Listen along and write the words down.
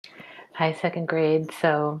Hi, second grade.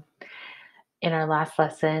 So, in our last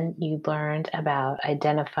lesson, you learned about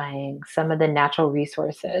identifying some of the natural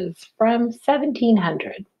resources from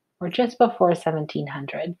 1700 or just before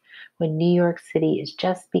 1700 when New York City is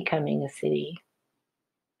just becoming a city.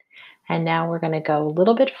 And now we're going to go a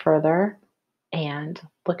little bit further and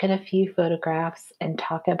look at a few photographs and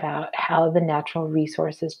talk about how the natural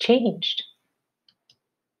resources changed.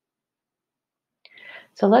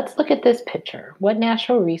 So let's look at this picture. What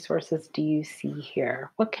natural resources do you see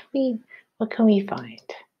here? What can we find?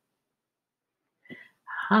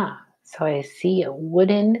 So I see a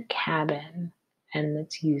wooden cabin and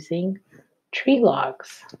it's using tree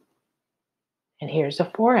logs. And here's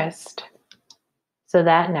a forest. So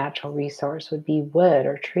that natural resource would be wood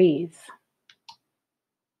or trees.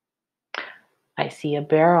 I see a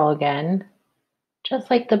barrel again,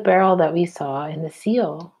 just like the barrel that we saw in the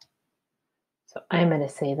seal. So I'm going to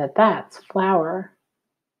say that that's flour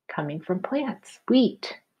coming from plants,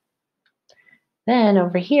 wheat. Then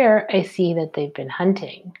over here, I see that they've been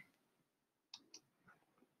hunting.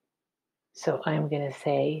 So I'm going to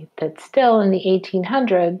say that still in the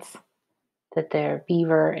 1800s, that they're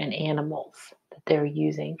beaver and animals that they're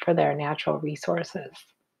using for their natural resources.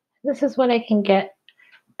 This is what I can get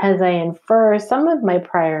as I infer some of my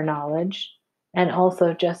prior knowledge and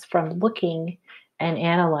also just from looking and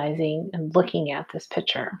analyzing and looking at this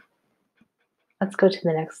picture. Let's go to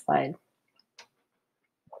the next slide.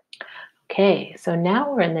 Okay, so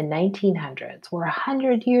now we're in the 1900s. We're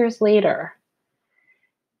 100 years later.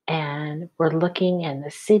 And we're looking, and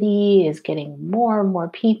the city is getting more and more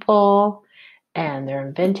people, and they're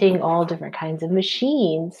inventing all different kinds of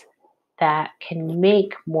machines that can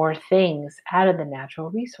make more things out of the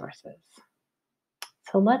natural resources.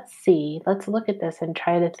 So let's look at this and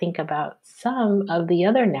try to think about some of the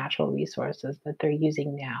other natural resources that they're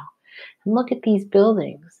using now. And look at these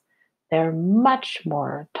buildings. They're much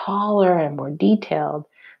more taller and more detailed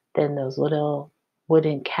than those little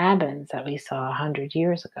wooden cabins that we saw 100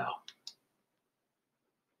 years ago.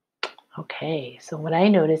 Okay, so what I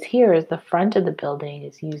notice here is the front of the building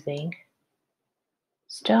is using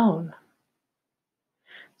stone.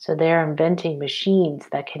 So they're inventing machines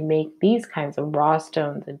that can make these kinds of raw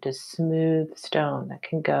stones into smooth stone that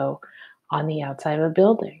can go on the outside of a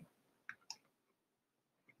building.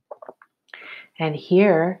 And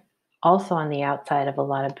here, also on the outside of a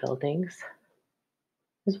lot of buildings,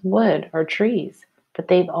 is wood or trees. But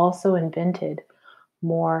they've also invented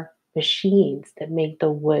more machines that make the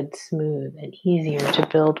wood smooth and easier to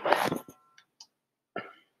build with.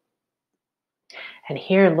 And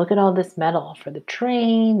here, look at all this metal for the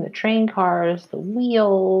train cars, the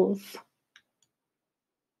wheels.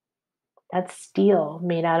 That's steel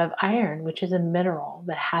made out of iron, which is a mineral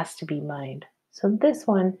that has to be mined. So this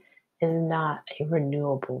one is not a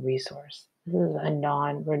renewable resource. This is a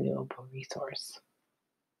non-renewable resource.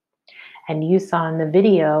 And you saw in the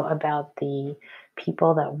video about the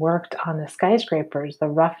people that worked on the skyscrapers, the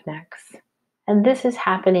roughnecks. And this is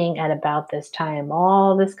happening at about this time.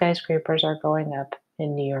 All the skyscrapers are going up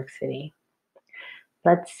in New York City.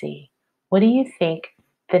 Let's see. What do you think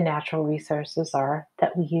the natural resources are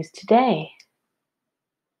that we use today?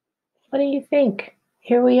 What do you think?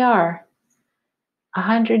 Here we are,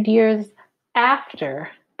 100 years after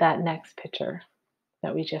that next picture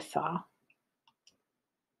that we just saw.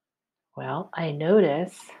 Well, I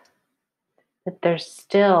notice that there's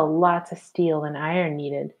still lots of steel and iron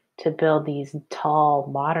needed to build these tall,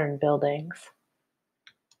 modern buildings.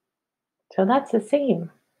 So that's the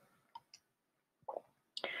same.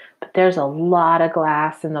 But there's a lot of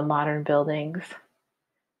glass in the modern buildings.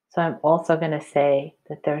 So I'm also going to say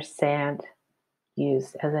that there's sand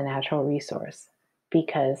used as a natural resource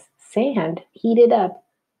because sand heated up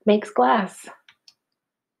makes glass.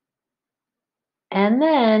 And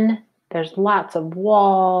then there's lots of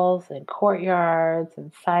walls and courtyards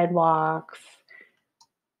and sidewalks,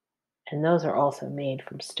 and those are also made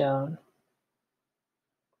from stone.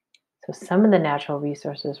 So some of the natural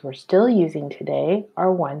resources we're still using today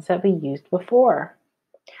are ones that we used before.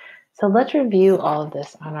 So let's review all of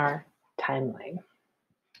this on our timeline.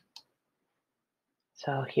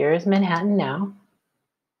 So here's Manhattan now.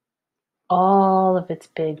 All of its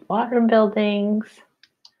big modern buildings.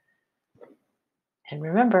 And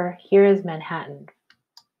remember, here is Manhattan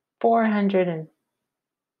 400 and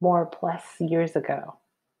more plus years ago.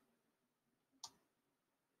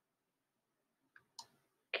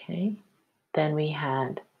 Okay, then we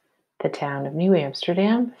had the town of New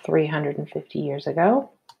Amsterdam 350 years ago,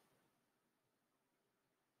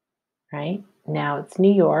 right? Now it's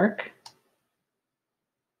New York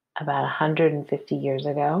about 150 years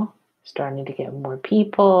ago. Starting to get more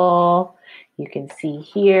people. You can see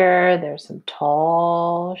here, there's some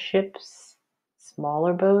tall ships,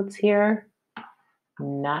 smaller boats here.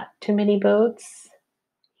 Not too many boats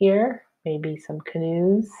here, maybe some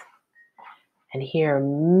canoes. And here,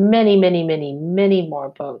 many, many, many, many more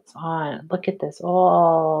boats on. Look at this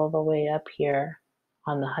all the way up here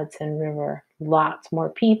on the Hudson River. Lots more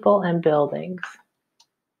people and buildings.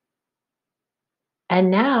 And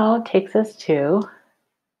now takes us to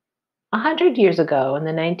 100 years ago in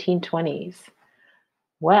the 1920s.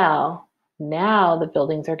 Well, now the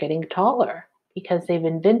buildings are getting taller because they've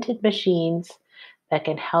invented machines that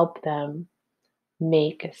can help them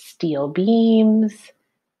make steel beams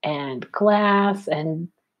and glass and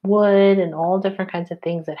wood and all different kinds of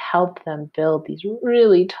things that help them build these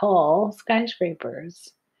really tall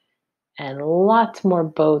skyscrapers. And lots more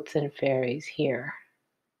boats and ferries here.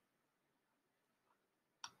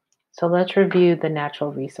 So let's review the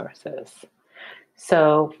natural resources.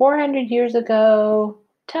 So 400 years ago,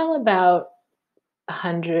 till about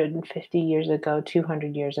 150 years ago,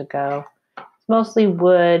 200 years ago, it's mostly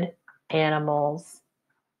wood, animals,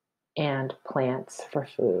 and plants for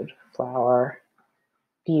food, flour,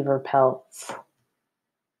 beaver pelts.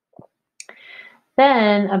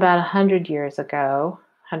 Then about 100 years ago,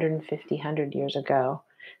 150, 100 years ago,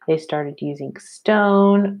 they started using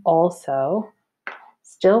stone also,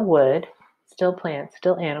 still wood, still plants,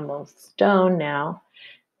 still animals, stone now,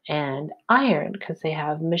 and iron because they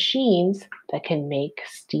have machines that can make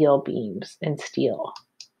steel beams and steel.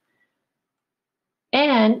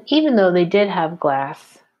 And even though they did have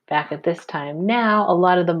glass back at this time, now a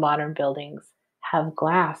lot of the modern buildings have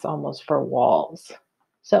glass almost for walls.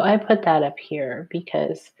 So I put that up here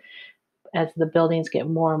because as the buildings get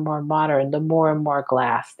more and more modern, the more and more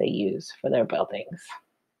glass they use for their buildings.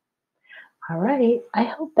 All right. I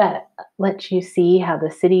hope that lets you see how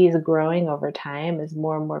the city is growing over time as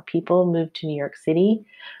more and more people move to New York City,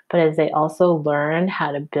 but as they also learn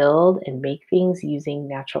how to build and make things using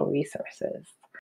natural resources.